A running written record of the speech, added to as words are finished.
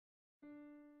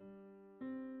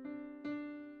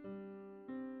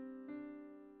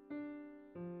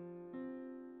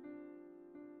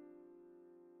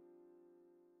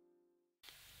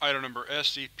Item Number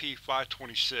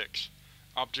SCP-526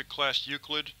 Object Class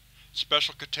Euclid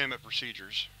Special Containment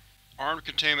Procedures. Armed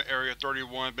Containment Area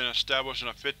 31 has been established in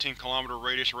a 15-km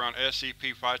radius around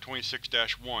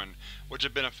SCP-526-1, which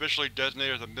has been officially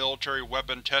designated as a military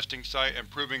weapon testing site and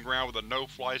proving ground with a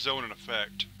no-fly zone in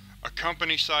effect. A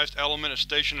company-sized element is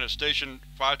stationed at Station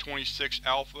 526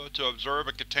 Alpha to observe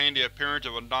and contain the appearance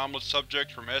of anomalous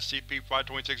subjects from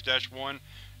SCP-526-1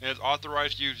 and is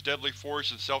authorized to use deadly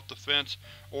force in self-defense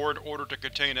or in order to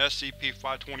contain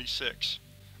SCP-526.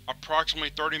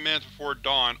 Approximately 30 minutes before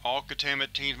dawn, all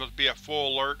containment teams must be at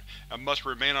full alert and must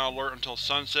remain on alert until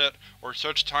sunset or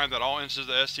such time that all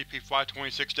instances of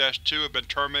SCP-526-2 have been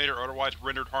terminated or otherwise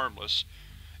rendered harmless.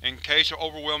 In case of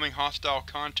overwhelming hostile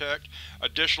contact,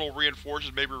 additional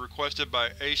reinforcements may be requested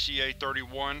by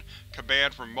ACA-31,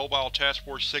 Command from Mobile Task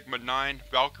Force Sigma-9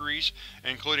 Valkyries,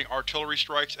 including artillery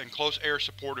strikes and close air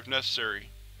support if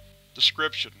necessary.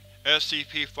 Description: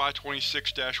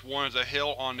 SCP-526-1 is a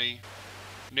hill on the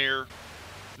near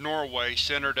Norway,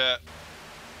 centered at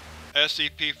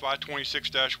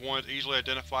SCP-526-1 is easily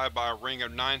identified by a ring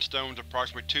of 9 stones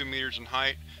approximately 2 meters in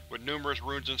height, with numerous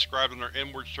runes inscribed on their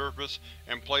inward surface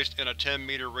and placed in a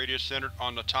 10-meter radius centered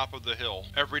on the top of the hill.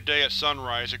 Every day at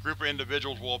sunrise, a group of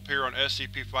individuals will appear on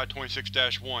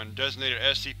SCP-526-1, designated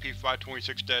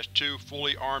SCP-526-2,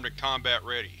 fully armed and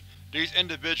combat-ready. These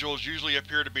individuals usually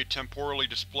appear to be temporally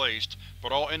displaced,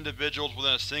 but all individuals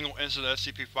within a single instance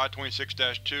of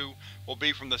SCP-526-2 will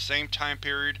be from the same time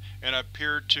period and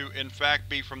appear to in fact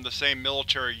be from the same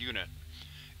military unit.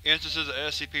 Instances of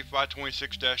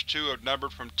SCP-526-2 have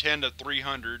numbered from 10 to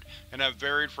 300 and have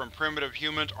varied from primitive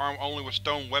humans armed only with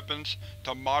stone weapons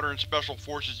to modern Special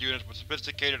Forces units with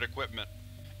sophisticated equipment.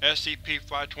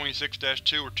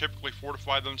 SCP-526-2 will typically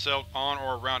fortify themselves on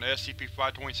or around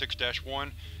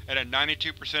SCP-526-1, and in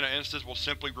 92% of instances will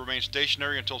simply remain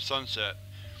stationary until sunset.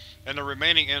 In the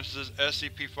remaining instances,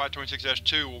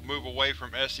 SCP-526-2 will move away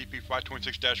from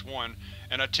SCP-526-1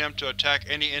 and attempt to attack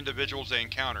any individuals they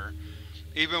encounter.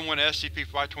 Even when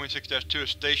SCP-526-2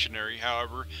 is stationary,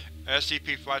 however,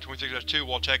 SCP-526-2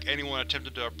 will attack anyone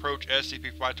attempting to approach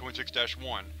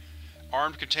SCP-526-1.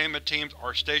 Armed containment teams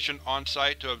are stationed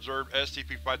on-site to observe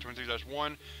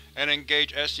SCP-526-1 and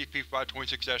engage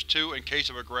SCP-526-2 in case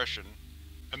of aggression.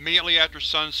 Immediately after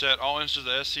sunset, all instances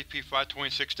of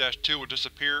SCP-526-2 will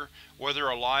disappear, whether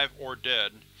alive or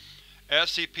dead.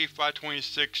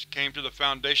 SCP-526 came to the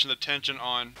Foundation's attention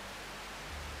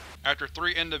after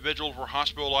 3 individuals were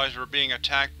hospitalized and were being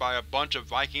attacked by a bunch of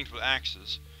Vikings with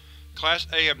axes. Class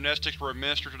A amnestics were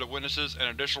administered to the witnesses, and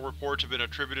additional reports have been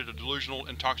attributed to delusional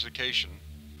intoxication.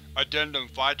 Addendum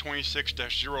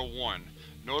 526-01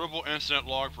 Notable Incident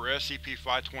Log for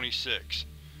SCP-526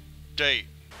 Date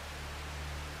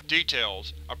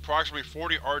Details: Approximately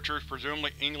 40 archers,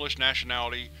 presumably English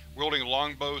nationality, wielding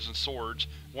longbows and swords,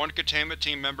 1 containment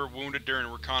team member wounded during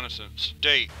reconnaissance.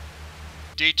 Date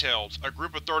Details: A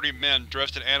group of 30 men,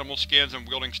 dressed in animal skins and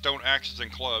wielding stone axes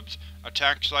and clubs,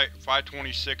 attacked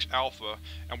Site-526 Alpha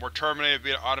and were terminated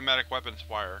via automatic weapons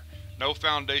fire. No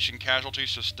Foundation casualties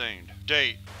sustained.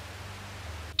 Date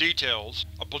Details: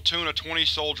 A platoon of 20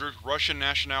 soldiers, Russian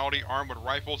nationality, armed with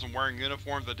rifles and wearing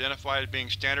uniforms identified as being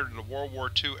standard in the World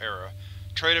War II era.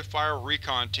 Traded fire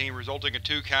recon team resulting in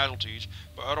 2 casualties,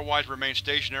 but otherwise remained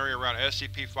stationary around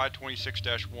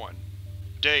SCP-526-1.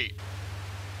 Date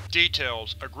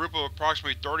Details: A group of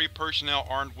approximately 30 personnel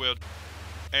armed with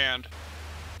and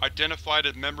identified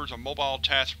as members of Mobile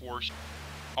Task Force,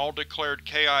 all declared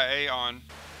KIA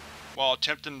while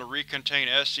attempting to recontain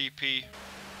SCP.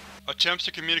 Attempts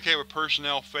to communicate with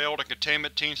personnel failed and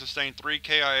containment teams sustained 3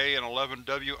 KIA and 11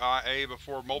 WIA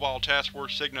before Mobile Task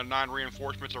Force Sigma-9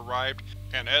 reinforcements arrived,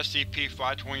 and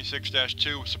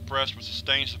SCP-526-2 was suppressed with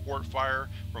sustained support fire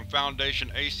from Foundation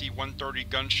AC-130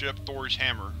 gunship Thor's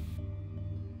Hammer.